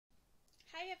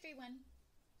everyone!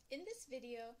 In this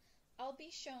video, I'll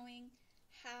be showing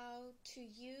how to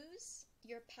use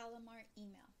your Palomar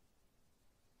email.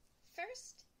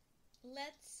 First,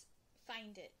 let's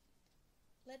find it.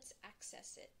 Let's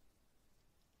access it.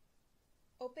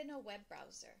 Open a web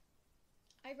browser.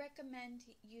 I recommend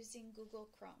using Google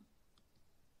Chrome.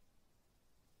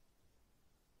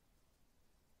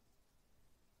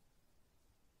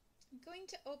 I'm going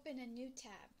to open a new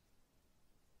tab.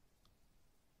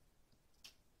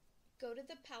 Go to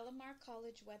the Palomar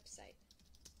College website.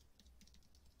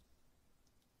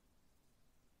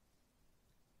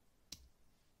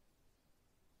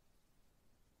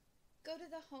 Go to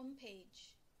the home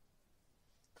page.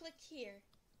 Click here.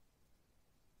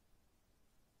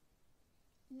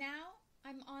 Now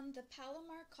I'm on the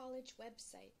Palomar College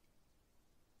website.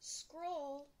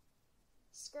 Scroll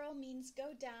means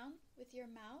go down with your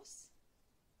mouse.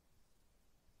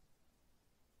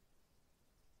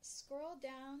 Scroll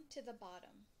down to the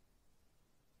bottom.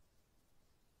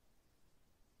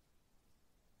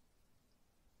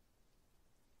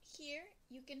 Here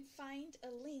you can find a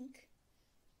link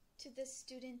to the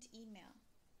student email.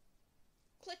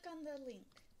 Click on the link.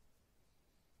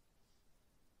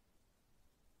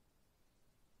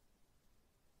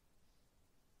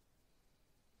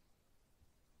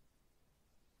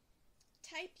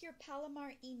 Type your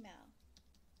Palomar email.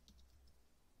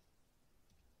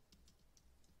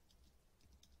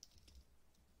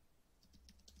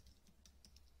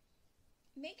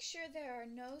 Make sure there are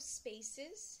no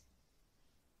spaces.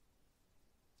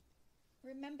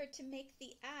 Remember to make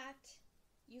the @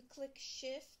 you click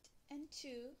Shift and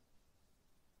 2.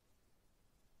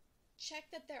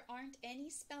 Check that there aren't any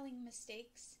spelling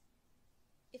mistakes.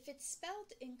 If it's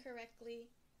spelled incorrectly,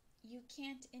 you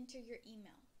can't enter your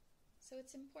email. So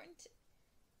it's important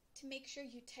to make sure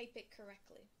you type it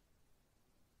correctly.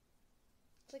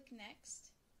 Click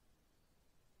Next.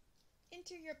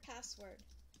 Enter your password.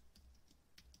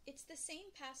 It's the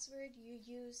same password you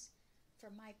use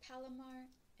for My Palomar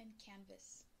and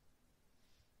Canvas.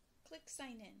 Click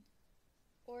Sign In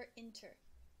or Enter.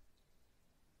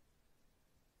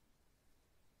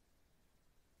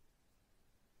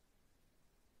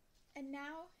 And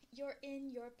now you're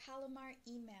in your Palomar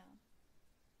email.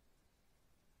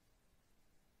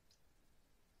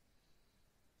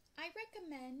 I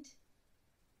recommend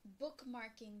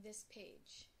bookmarking this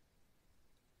page.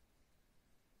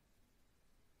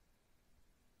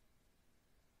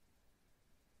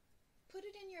 Put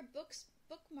it in your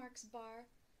bookmarks bar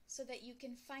so that you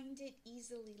can find it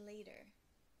easily later.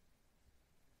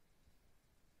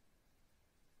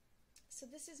 So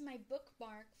this is my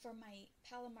bookmark for my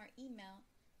Palomar email,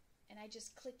 and I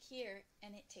just click here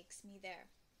and it takes me there.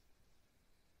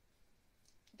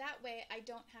 That way I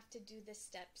don't have to do the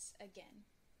steps again.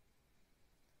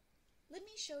 Let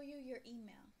me show you your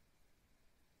email.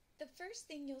 The first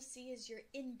thing you'll see is your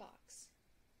inbox.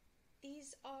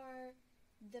 These are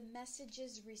the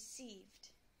messages received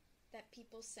that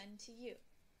people send to you.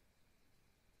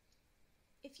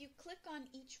 If you click on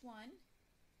each one,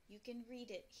 you can read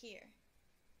it here.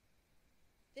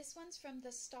 This one's from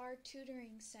the Star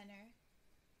Tutoring Center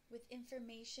with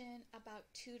information about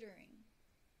tutoring.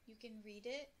 You can read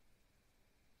it.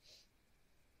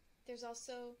 There's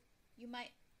also,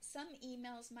 some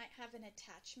emails might have an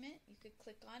attachment. You could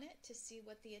click on it to see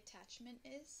what the attachment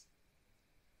is.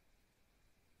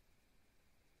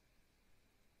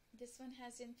 This one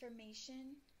has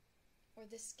information or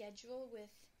the schedule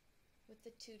with the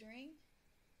tutoring.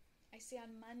 I see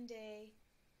on Monday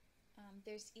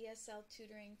there's ESL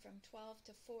tutoring from 12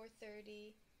 to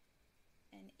 4:30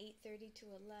 and 8:30 to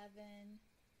 11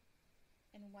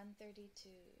 and 1:30 to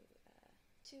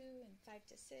 2 and 5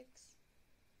 to 6.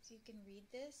 So you can read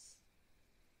this.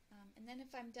 And then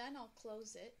if I'm done, I'll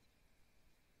close it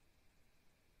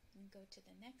and go to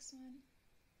the next one.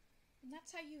 And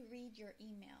that's how you read your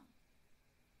email.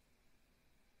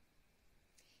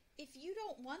 If you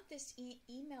don't want this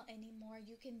email anymore,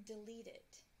 you can delete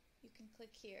it. You can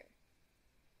click here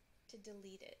to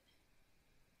delete it.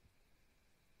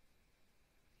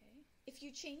 Okay. If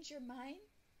you change your mind,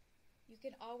 you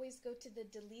can always go to the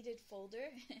deleted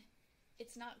folder.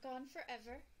 It's not gone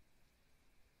forever.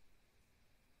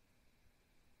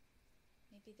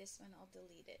 Maybe this one I'll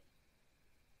delete it.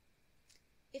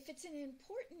 If it's an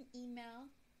important email,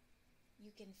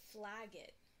 you can flag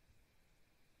it,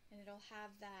 and it'll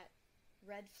have that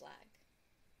red flag.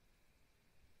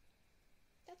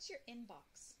 That's your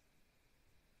inbox.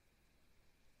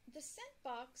 The sent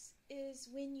box is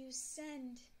when you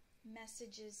send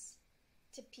messages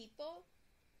to people,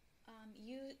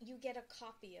 you get a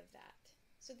copy of that.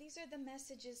 So these are the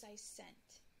messages I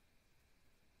sent.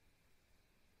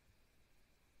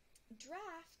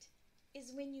 draft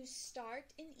is when you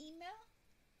start an email,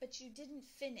 but you didn't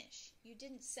finish. You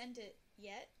didn't send it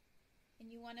yet,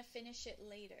 and you want to finish it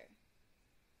later.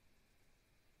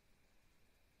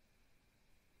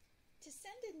 To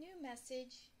send a new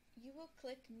message, you will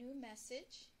click New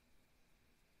Message,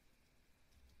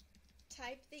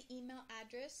 type the email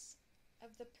address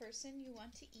of the person you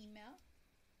want to email.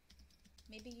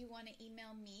 Maybe you want to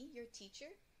email me, your teacher.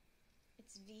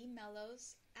 It's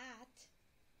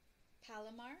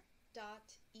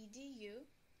vmellows@palomar.edu.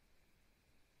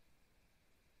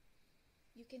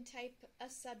 You can type a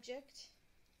subject.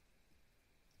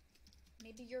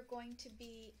 Maybe you're going to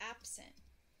be absent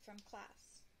from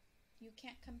class. You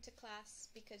can't come to class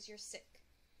because you're sick.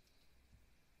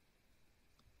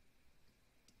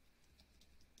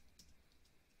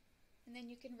 And then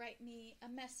you can write me a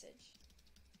message.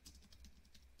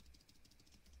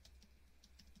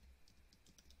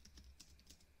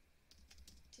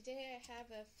 Today I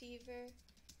have a fever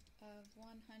of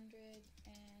 100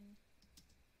 and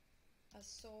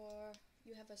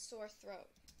you have a sore throat.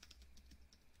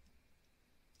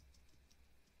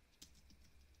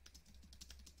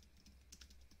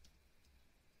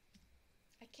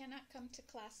 I cannot come to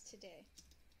class today.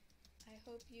 I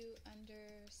hope you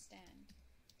understand.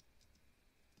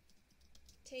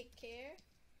 Take care.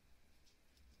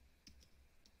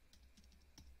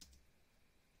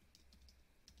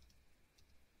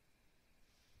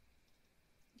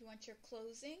 You want your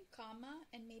closing, comma,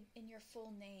 and maybe in your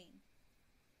full name.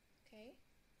 Okay?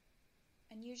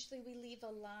 And usually we leave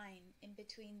a line in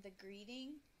between the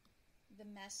greeting, the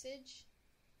message,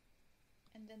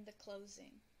 and then the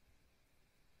closing.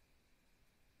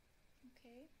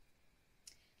 Okay?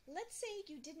 Let's say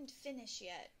you didn't finish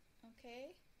yet.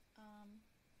 Okay?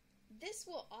 This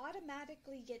will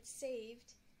automatically get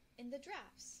saved in the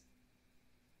drafts.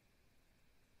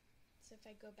 So if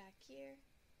I go back here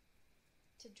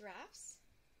to drafts,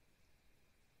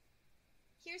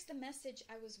 here's the message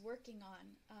I was working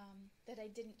on that I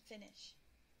didn't finish.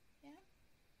 Yeah?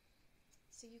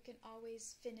 So you can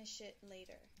always finish it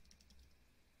later.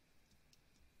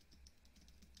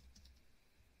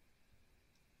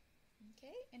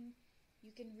 Okay? And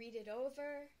you can read it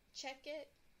over, check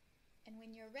it, and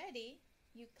when you're ready,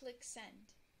 you click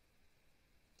send.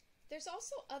 There's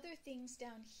also other things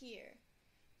down here.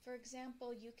 For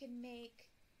example, you can make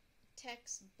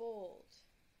text bold,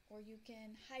 or you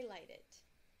can highlight it,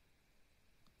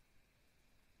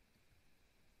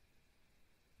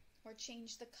 or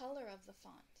change the color of the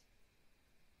font.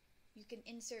 You can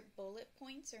insert bullet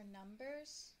points or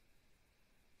numbers.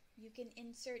 You can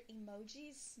insert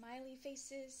emojis, smiley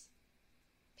faces,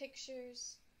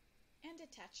 pictures, and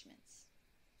attachments.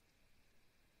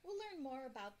 We'll learn more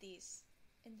about these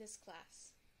in this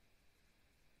class.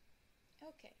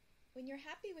 Okay, when you're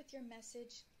happy with your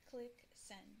message, click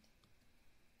send.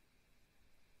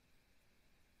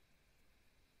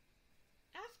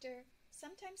 After,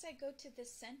 sometimes I go to the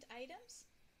sent items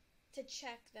to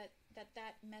check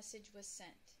that message was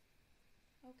sent.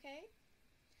 Okay?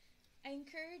 I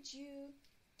encourage you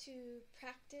to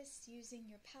practice using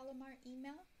your Palomar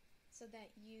email so that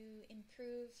you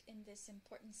improve in this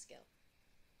important skill.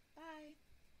 Bye.